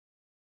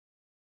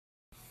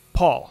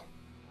Paul.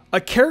 A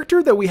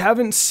character that we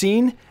haven't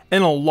seen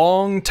in a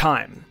long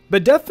time,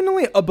 but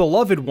definitely a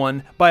beloved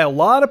one by a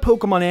lot of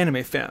Pokemon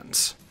anime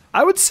fans.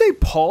 I would say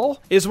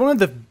Paul is one of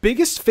the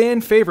biggest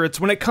fan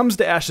favorites when it comes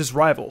to Ash's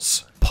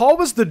rivals. Paul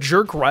was the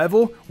jerk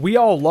rival we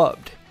all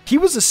loved. He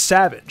was a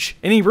savage,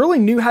 and he really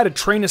knew how to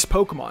train his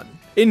Pokemon.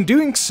 In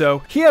doing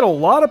so, he had a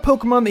lot of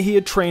Pokemon that he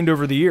had trained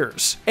over the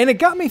years, and it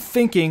got me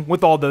thinking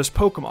with all those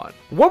Pokemon.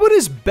 What would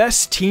his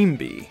best team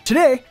be?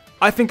 Today,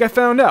 I think I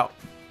found out.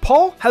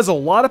 Paul has a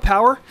lot of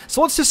power,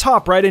 so let's just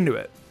hop right into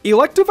it.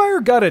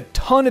 Electivire got a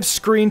ton of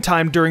screen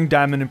time during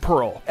Diamond and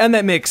Pearl, and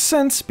that makes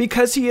sense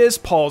because he is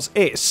Paul's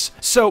ace.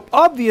 So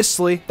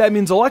obviously, that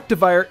means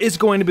Electivire is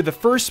going to be the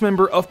first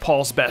member of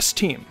Paul's best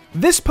team.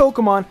 This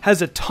Pokemon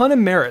has a ton of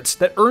merits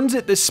that earns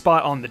it this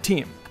spot on the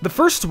team. The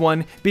first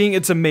one being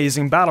its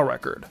amazing battle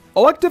record.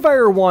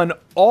 Electivire won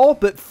all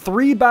but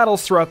 3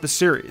 battles throughout the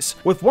series,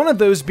 with one of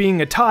those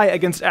being a tie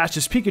against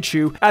Ash's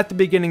Pikachu at the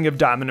beginning of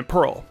Diamond and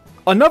Pearl.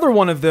 Another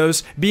one of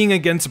those being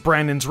against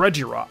Brandon's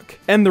Regirock,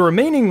 and the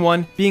remaining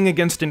one being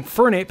against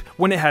Infernape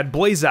when it had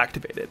Blaze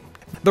activated.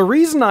 The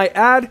reason I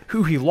add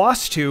who he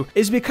lost to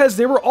is because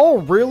they were all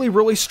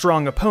really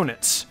strong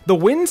opponents. The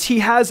wins he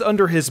has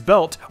under his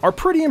belt are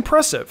pretty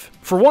impressive.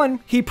 For one,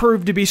 he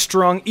proved to be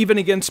strong even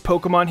against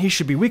Pokemon he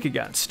should be weak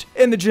against.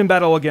 In the gym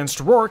battle against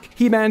Rourke,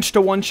 he managed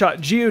to one-shot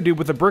Geodude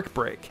with a Brick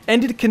Break,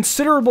 and did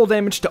considerable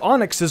damage to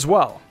Onix as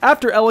well.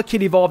 After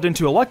Elekid evolved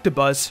into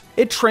Electabuzz,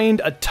 it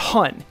trained a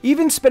ton,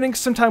 even spending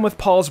some time with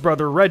Paul's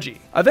brother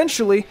Reggie,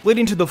 eventually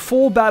leading to the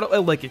full battle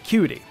at Lake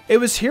Acuity. It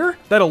was here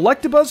that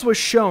Electabuzz was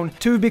shown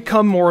to have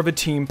become more of a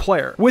team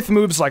player, with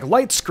moves like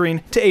Light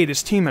Screen to aid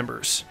his team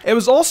members. It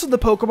was also the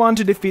Pokemon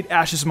to defeat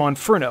Ash's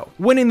Monferno,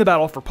 winning the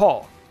battle for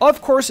Paul. Of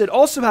course, it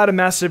also had a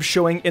massive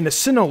showing in the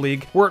Sinnoh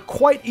League, where it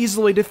quite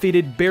easily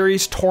defeated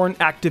Barry's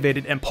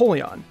Torn-activated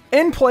Empoleon,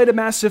 and played a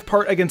massive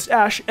part against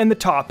Ash in the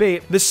top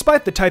 8,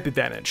 despite the type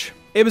advantage.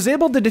 It was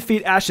able to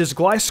defeat Ash's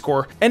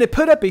Gliscor, and it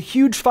put up a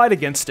huge fight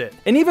against it,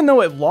 and even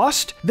though it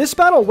lost, this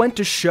battle went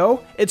to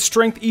show its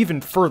strength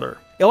even further.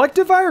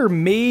 Electivire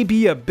may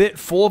be a bit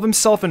full of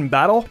himself in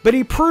battle, but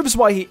he proves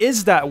why he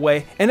is that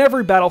way in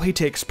every battle he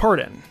takes part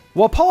in.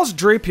 While Paul's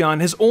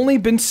Drapion has only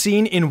been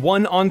seen in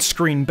one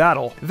on-screen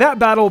battle, that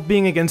battle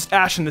being against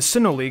Ash in the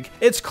Sinnoh League,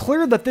 it's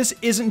clear that this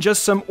isn't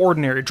just some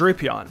ordinary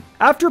Drapion.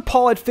 After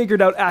Paul had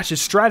figured out Ash's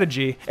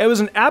strategy, it was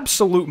an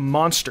absolute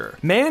monster,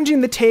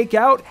 managing to take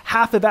out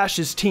half of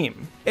Ash's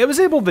team. It was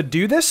able to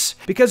do this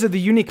because of the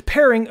unique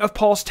pairing of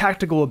Paul's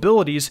tactical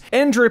abilities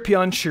and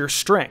Drapion's sheer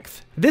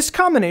strength. This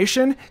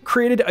combination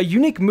created a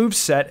unique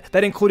moveset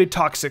that included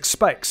Toxic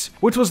Spikes,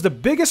 which was the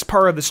biggest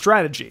part of the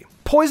strategy,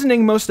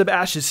 poisoning most of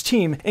Ash's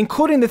team,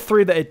 including the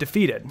 3 that it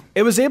defeated.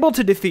 It was able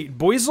to defeat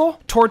Buizel,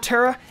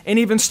 Torterra, and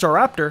even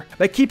Staraptor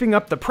by keeping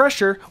up the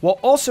pressure while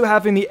also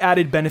having the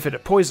added benefit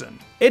of poison.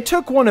 It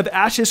took one of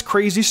Ash's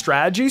crazy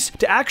strategies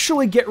to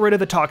actually get rid of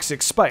the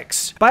Toxic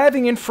Spikes, by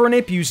having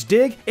Infernape use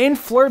Dig and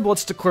Flare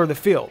Blitz to clear the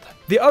field.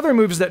 The other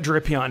moves that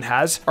Drapion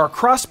has are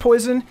Cross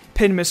Poison,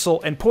 Pin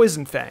Missile, and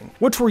Poison Fang,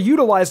 which were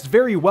utilized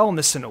very well in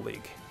the Sinnoh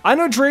League. I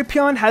know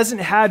Drapion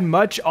hasn't had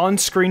much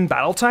on-screen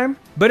battle time,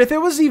 but if it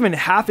was even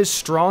half as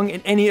strong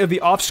in any of the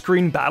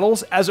off-screen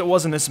battles as it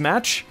was in this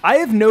match, I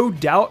have no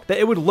doubt that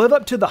it would live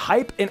up to the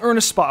hype and earn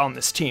a spot on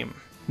this team.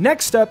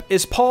 Next up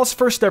is Paul's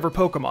first ever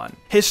Pokemon,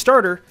 his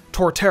starter,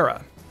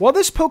 Torterra. While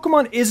this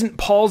Pokemon isn't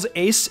Paul's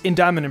ace in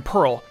Diamond and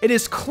Pearl, it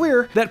is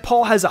clear that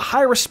Paul has a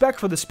high respect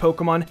for this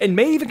Pokemon and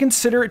may even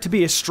consider it to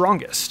be his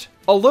strongest.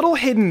 A little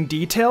hidden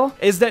detail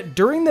is that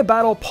during the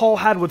battle Paul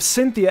had with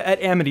Cynthia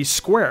at Amity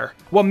Square,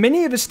 while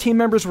many of his team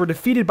members were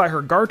defeated by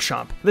her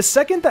Garchomp, the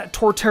second that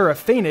Torterra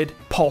fainted,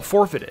 Paul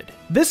forfeited.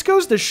 This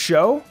goes to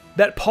show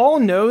that Paul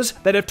knows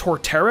that if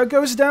Torterra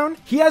goes down,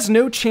 he has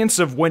no chance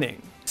of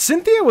winning.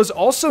 Cynthia was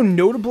also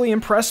notably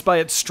impressed by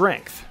its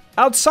strength.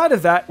 Outside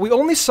of that, we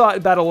only saw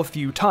it battle a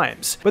few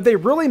times, but they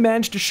really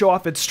managed to show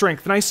off its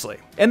strength nicely.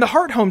 In the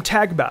Heart-Home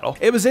tag battle,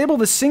 it was able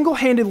to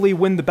single-handedly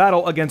win the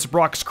battle against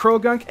Brock's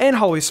Krogunk and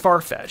Holly's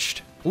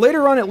Farfetch'd.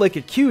 Later on at Lake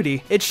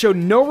Acuity, it showed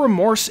no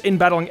remorse in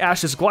battling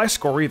Ash's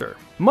Gliscor either.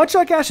 Much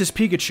like Ash's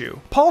Pikachu,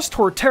 Paul's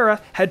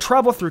Torterra had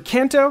traveled through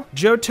Kanto,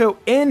 Johto,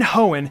 and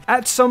Hoenn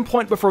at some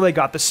point before they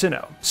got the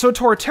Sinnoh. So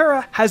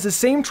Torterra has the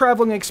same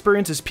traveling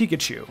experience as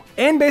Pikachu,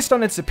 and based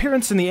on its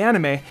appearance in the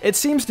anime, it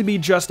seems to be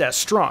just as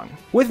strong.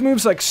 With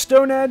moves like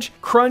Stone Edge,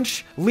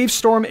 Crunch, Leaf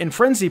Storm, and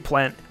Frenzy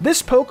Plant,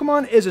 this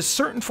Pokemon is a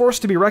certain force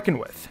to be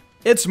reckoned with.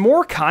 It's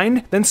more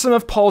kind than some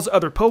of Paul's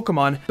other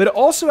Pokemon, but it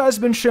also has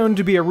been shown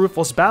to be a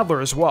ruthless battler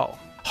as well.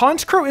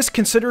 Honchkrow is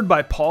considered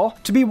by Paul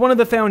to be one of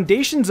the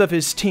foundations of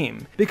his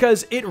team,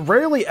 because it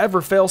rarely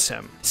ever fails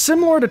him.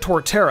 Similar to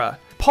Torterra,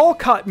 Paul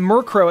caught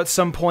Murkrow at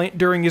some point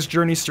during his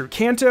journeys through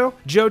Kanto,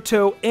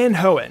 Johto, and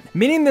Hoenn,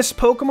 meaning this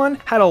Pokemon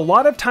had a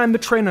lot of time to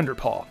train under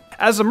Paul.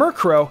 As a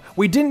Murkrow,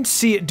 we didn't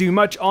see it do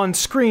much on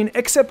screen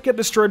except get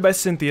destroyed by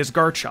Cynthia's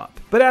Garchomp.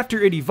 but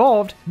after it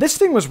evolved, this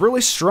thing was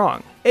really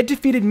strong. It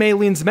defeated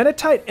Maylene's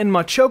Meditite and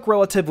Machoke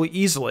relatively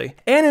easily,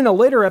 and in a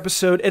later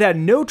episode, it had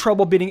no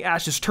trouble beating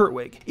Ash's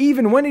Turtwig,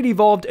 even when it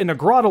evolved into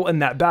Grotle in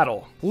that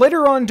battle.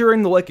 Later on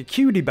during the Lake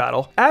Acuity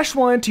battle, Ash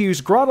wanted to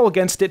use Grotle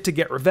against it to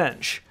get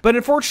revenge, but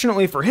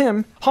unfortunately for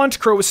him,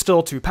 Honchkrow was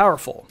still too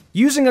powerful,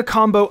 using a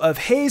combo of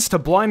Haze to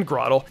blind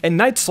Grotle and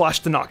Night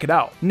Slash to knock it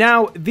out.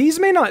 Now, these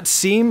may not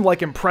seem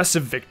like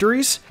impressive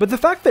victories, but the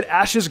fact that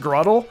Ash's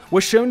Grotle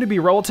was shown to be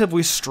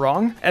relatively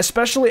strong,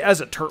 especially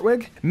as a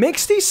Turtwig,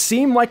 makes these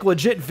seem like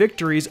legit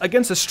victories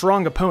against a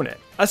strong opponent.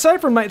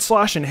 Aside from Night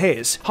Slash and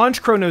Haze,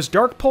 Honchkrow knows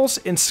Dark Pulse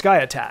and Sky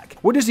Attack,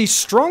 which is the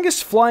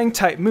strongest flying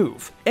type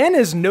move, and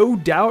has no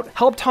doubt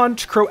helped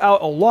Honchkrow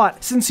out a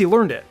lot since he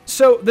learned it.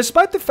 So,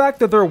 despite the fact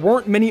that there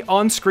weren't many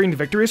on-screen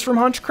victories from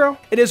Honchkrow,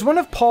 it is one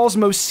of Paul's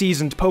most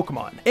seasoned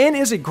Pokemon, and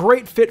is a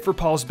great fit for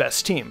Paul's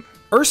best team.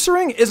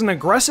 Ursaring is an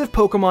aggressive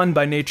Pokemon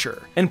by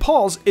nature, and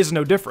Paul's is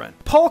no different.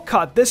 Paul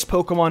caught this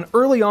Pokemon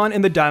early on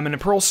in the Diamond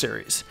and Pearl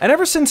series, and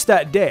ever since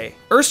that day,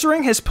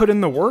 Ursaring has put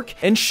in the work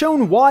and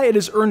shown why it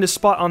has earned a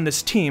spot on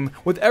this team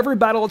with every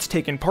battle it's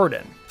taken part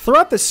in.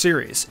 Throughout this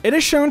series, it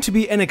is shown to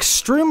be an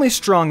extremely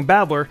strong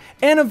battler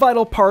and a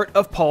vital part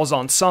of Paul's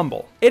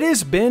ensemble. It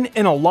has been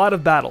in a lot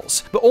of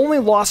battles, but only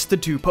lost to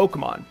 2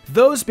 Pokemon,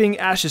 those being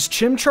Ash's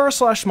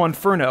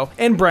Chimchar/Monferno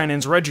and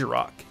Brandon's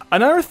Regirock.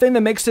 Another thing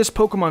that makes this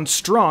Pokemon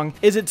strong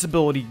is its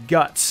ability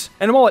Guts,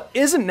 and while it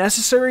isn't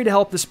necessary to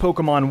help this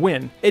Pokemon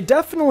win, it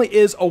definitely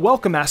is a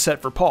welcome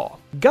asset for Paul.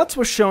 Guts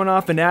was shown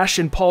off in Ash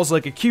and Paul's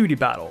Lake Acuity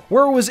battle,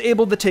 where it was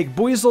able to take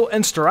Buizel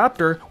and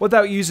Staraptor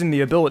without using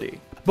the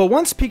ability. But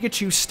once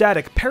Pikachu's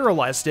static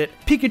paralyzed it,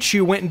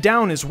 Pikachu went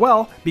down as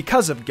well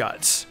because of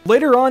Guts.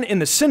 Later on in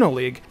the Sinnoh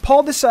League,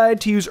 Paul decided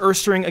to use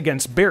Ursaring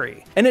against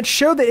Barry, and it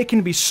showed that it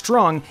can be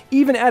strong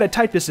even at a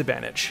type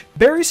disadvantage.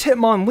 Barry's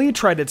Hitmonlee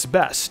tried its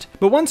best,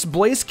 but once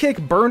Blaze Kick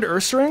burned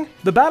Ursaring,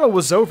 the battle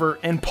was over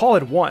and Paul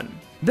had won.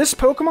 This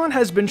Pokemon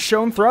has been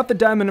shown throughout the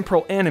Diamond and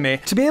Pearl anime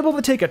to be able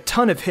to take a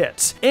ton of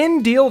hits,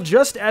 and deal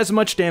just as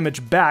much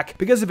damage back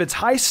because of its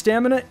high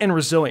stamina and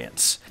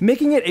resilience,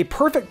 making it a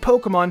perfect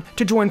Pokemon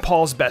to join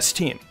Paul's best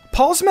team.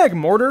 Paul's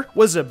Magmortar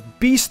was a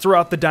beast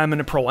throughout the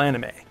Diamond and Pearl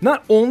anime.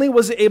 Not only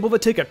was it able to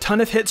take a ton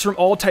of hits from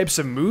all types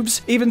of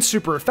moves, even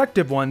super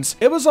effective ones,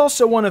 it was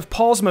also one of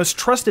Paul's most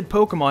trusted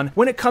Pokemon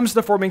when it comes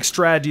to forming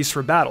strategies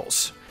for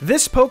battles.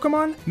 This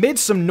Pokemon made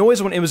some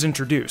noise when it was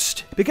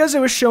introduced, because it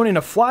was shown in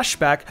a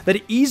flashback that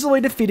it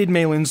easily defeated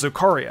Maylene's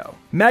Lucario.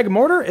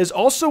 Magmortar is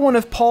also one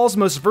of Paul's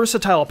most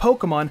versatile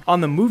Pokemon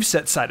on the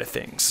moveset side of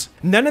things.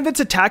 None of its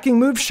attacking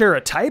moves share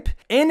a type,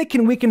 and it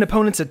can weaken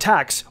opponents'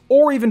 attacks,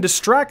 or even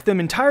distract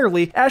them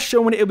entirely, as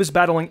shown when it was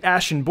battling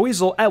Ash and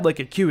Buizel at Lake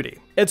Acuity.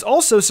 It's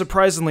also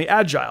surprisingly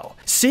agile,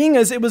 seeing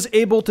as it was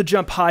able to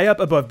jump high up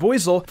above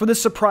Buizel for the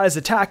surprise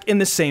attack in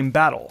the same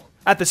battle.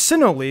 At the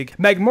Sinnoh League,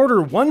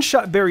 Magmortar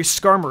one-shot Barry's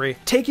Skarmory,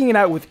 taking it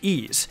out with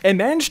ease, and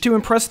managed to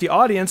impress the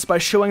audience by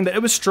showing that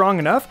it was strong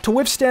enough to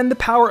withstand the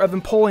power of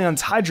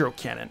Empoleon's Hydro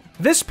Cannon.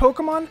 This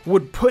Pokemon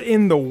would put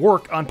in the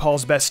work on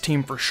Paul's best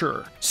team for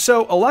sure.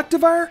 So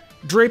Electivire,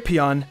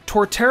 Drapion,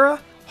 Torterra,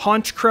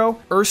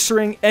 Honchkrow,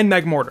 Ursaring, and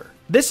Magmortar.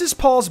 This is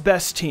Paul's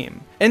best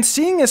team, and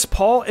seeing as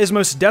Paul is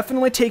most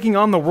definitely taking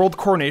on the World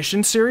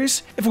Coronation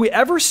series, if we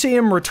ever see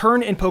him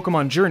return in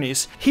Pokemon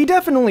Journeys, he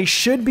definitely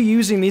should be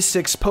using these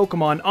 6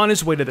 Pokemon on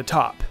his way to the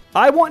top.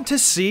 I want to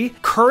see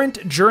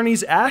current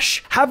Journeys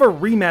Ash have a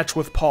rematch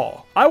with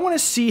Paul. I want to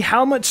see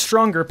how much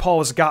stronger Paul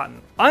has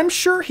gotten. I'm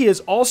sure he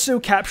has also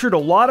captured a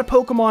lot of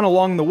Pokemon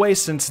along the way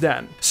since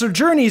then, so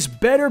Journeys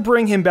better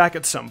bring him back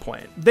at some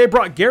point. They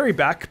brought Gary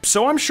back,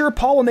 so I'm sure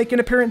Paul will make an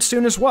appearance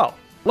soon as well.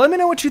 Let me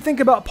know what you think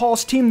about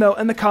Paul's team though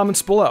in the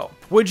comments below.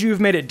 Would you have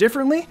made it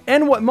differently?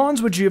 And what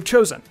mons would you have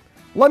chosen?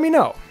 Let me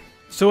know.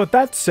 So with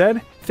that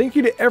said, thank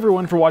you to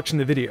everyone for watching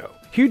the video.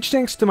 Huge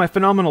thanks to my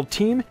phenomenal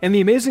team and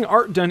the amazing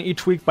art done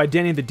each week by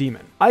Danny the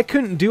Demon. I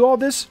couldn't do all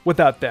this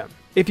without them.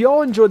 If you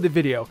all enjoyed the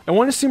video and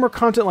want to see more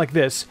content like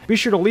this, be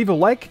sure to leave a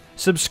like,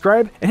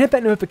 subscribe, and hit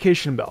that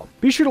notification bell.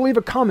 Be sure to leave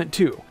a comment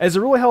too, as it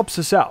really helps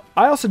us out.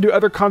 I also do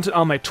other content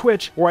on my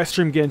Twitch, where I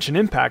stream Genshin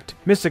Impact,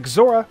 Mystic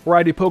Zora, where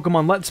I do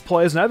Pokemon Let's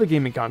Plays and other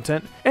gaming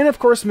content, and of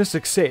course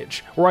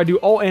MysticSage, where I do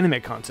all anime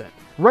content.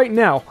 Right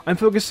now, I'm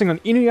focusing on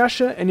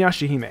Inuyasha and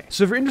Yashahime,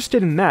 so if you're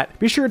interested in that,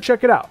 be sure to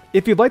check it out.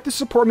 If you'd like to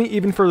support me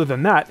even further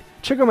than that,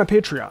 check out my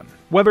Patreon.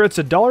 Whether it's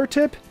a $1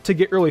 tip to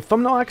get early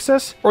thumbnail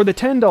access, or the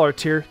 $10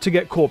 tier to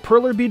get cool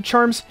perler bead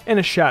charms and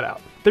a shout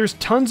out. There's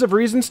tons of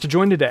reasons to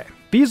join today.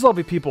 These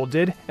lovely people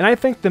did, and I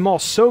thank them all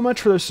so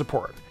much for their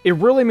support. It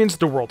really means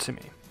the world to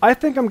me. I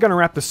think I'm gonna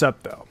wrap this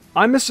up though.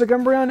 I'm Mr.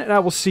 Umbreon, and I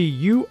will see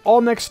you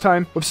all next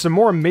time with some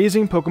more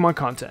amazing Pokemon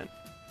content.